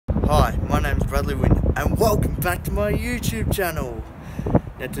Hi, my name's Wynne and welcome back to my YouTube channel.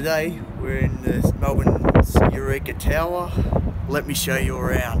 Now today we're in the Melbourne's Eureka Tower. Let me show you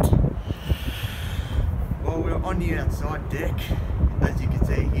around. Well, we're on the outside deck. As you can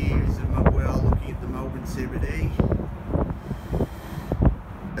see here is we are looking at the Melbourne CBD.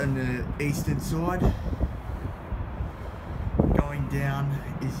 On the eastern side, going down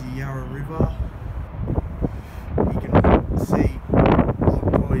is the Yarra River. You can see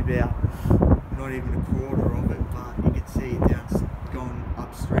probably about not even a quarter of it, but you can see it down, going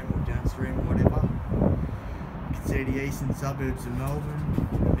upstream or downstream or whatever. You can see the eastern suburbs of Melbourne,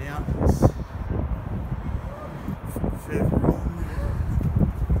 the mountains. Further on,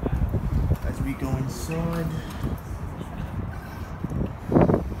 as we go inside,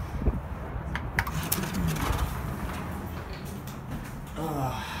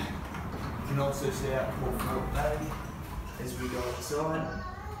 you can also see out Port Bay as we go inside.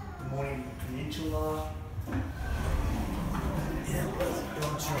 The Morning Peninsula. Yeah, let's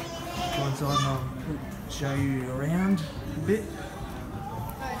go inside and I'll show you around a bit.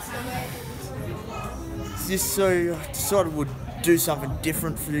 Just so I decided we'd do something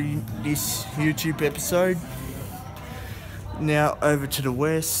different for this YouTube episode. Now over to the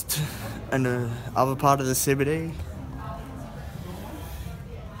west and the other part of the CBD.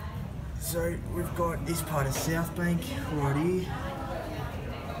 So we've got this part of South Bank right here.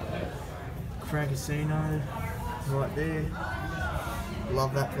 Crown Casino right there.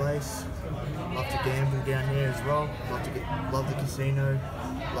 Love that place. Love to gamble down there as well. Love the casino.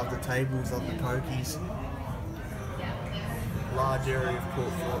 Love the tables. Love the pokies. Large area of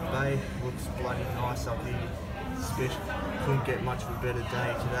Port Bay. Looks bloody nice up here. Especially couldn't get much of a better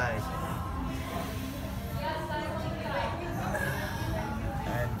day today.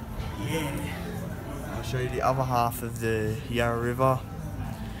 And yeah, I'll show you the other half of the Yarra River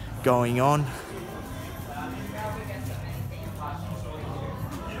going on.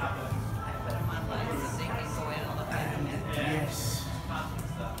 And yes,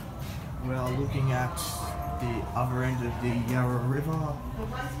 we are looking at the other end of the Yarra River,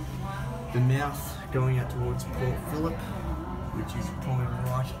 the mouth going out towards Port Phillip, which is probably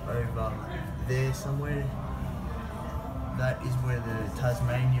right over there somewhere. That is where the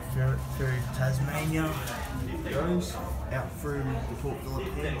Tasmania ferry to Tasmania goes, out through the Port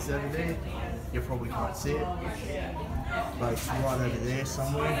Phillip heads over there. You probably can't see it, but it's right over there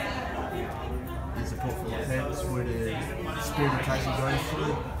somewhere. There's the Port Phillip heads where the Spirit of Tassie goes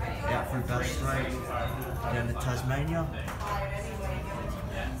through, out through Bass Strait, down to Tasmania.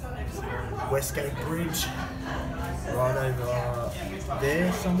 Westgate Bridge, right over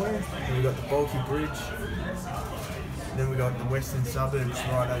there somewhere. Then we've got the Bulky Bridge. Then we got the western suburbs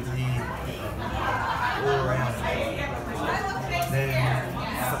right over here, all around. Then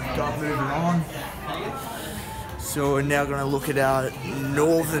got moving on. So we're now going to look at our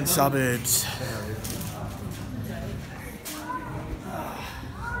northern suburbs.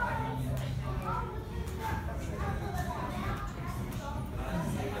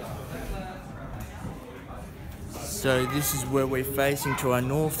 So this is where we're facing to our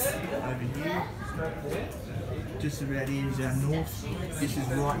north, over here. Just about here is our north. This is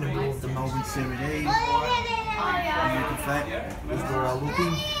right in the middle of the Melbourne CBD. Is where we're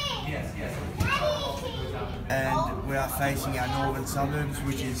looking. And we are facing our northern suburbs,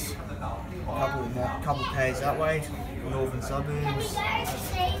 which is a couple k's that way. Northern suburbs.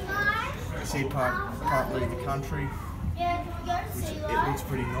 You see partly the country, which it looks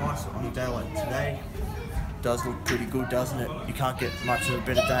pretty nice on a day like today. It does look pretty good, doesn't it? You can't get much of a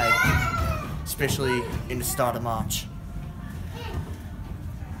better day, especially in the start of March.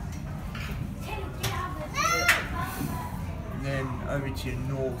 And then over to your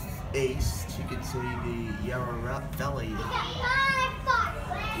northeast, you can see the Yarra Valley,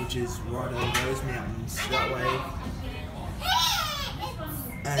 which is right over those mountains that way.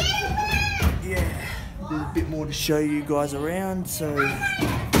 And yeah, there's a bit more to show you guys around. So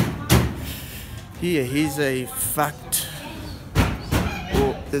here's a fact.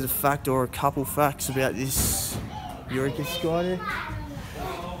 There's a fact or a couple facts about this Eureka Skydeck.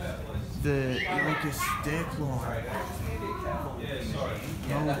 The Eureka staircline.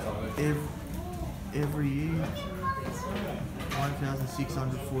 Every year,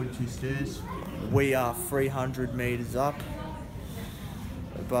 1,642 stairs. We are 300 metres up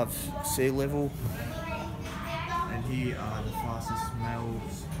above sea level. And here are the fastest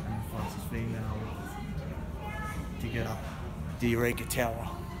males and the fastest females to get up the Eureka Tower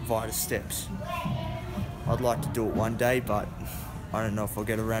via the steps. I'd like to do it one day, but I don't know if I'll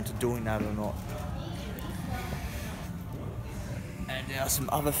get around to doing that or not. And Now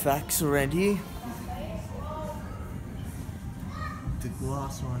some other facts around here. The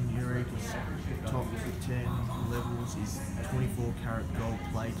glass on Eureka's top 10 levels is 24 karat gold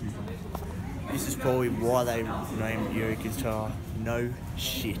plated. This is probably why they named Eureka's guitar No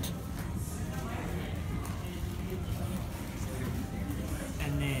Shit.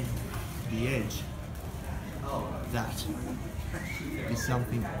 And then the edge. That is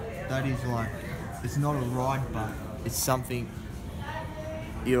something that is like, it's not a ride, but it's something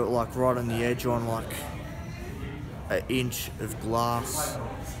you're like right on the edge on, like an inch of glass,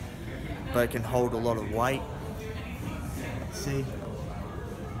 but it can hold a lot of weight. See,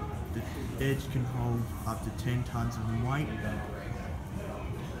 the edge can hold up to 10 tons of weight.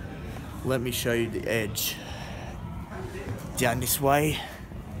 Let me show you the edge. Down this way.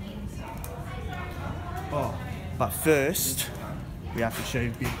 Oh, but first we have to show you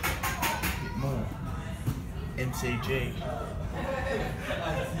a bit more. MCG,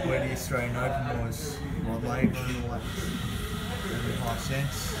 where the Australian Open was, Rod Laver and all that, 75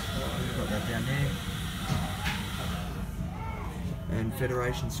 cents. We've got that down there. And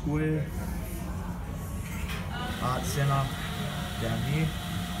Federation Square, Art Centre down here.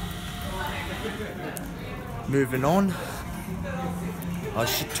 Moving on, I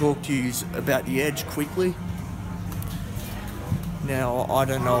should talk to you about the edge quickly. Now, I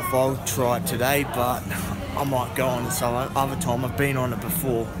don't know if I'll try it today, but I might go on it some other time. I've been on it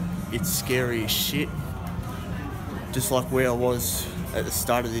before. It's scary as shit. Just like where I was at the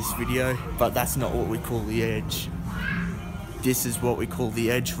start of this video, but that's not what we call the edge. This is what we call the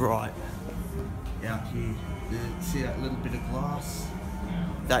edge right out here. See that little bit of glass?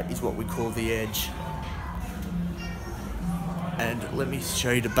 That is what we call the edge. And let me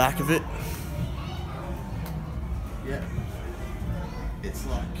show you the back of it. Yeah. It's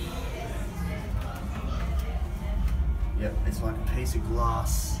like, yep, it's like a piece of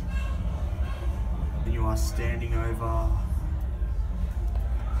glass, and you are standing over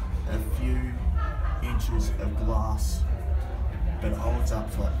a few inches of glass, but it holds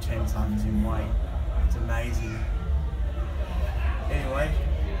up to like 10 tons in weight. It's amazing. Anyway,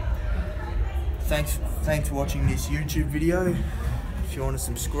 thanks for watching this YouTube video. If you want to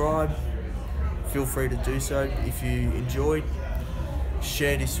subscribe, feel free to do so. If you enjoyed,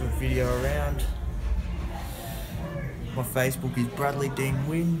 share this video around. My Facebook is Bradley Dean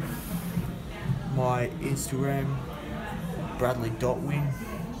Wynne. My Instagram, Bradley.Wynne.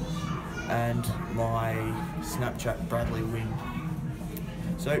 And my Snapchat, Bradley Wynne.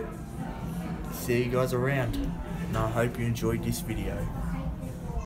 So, see you guys around. And I hope you enjoyed this video.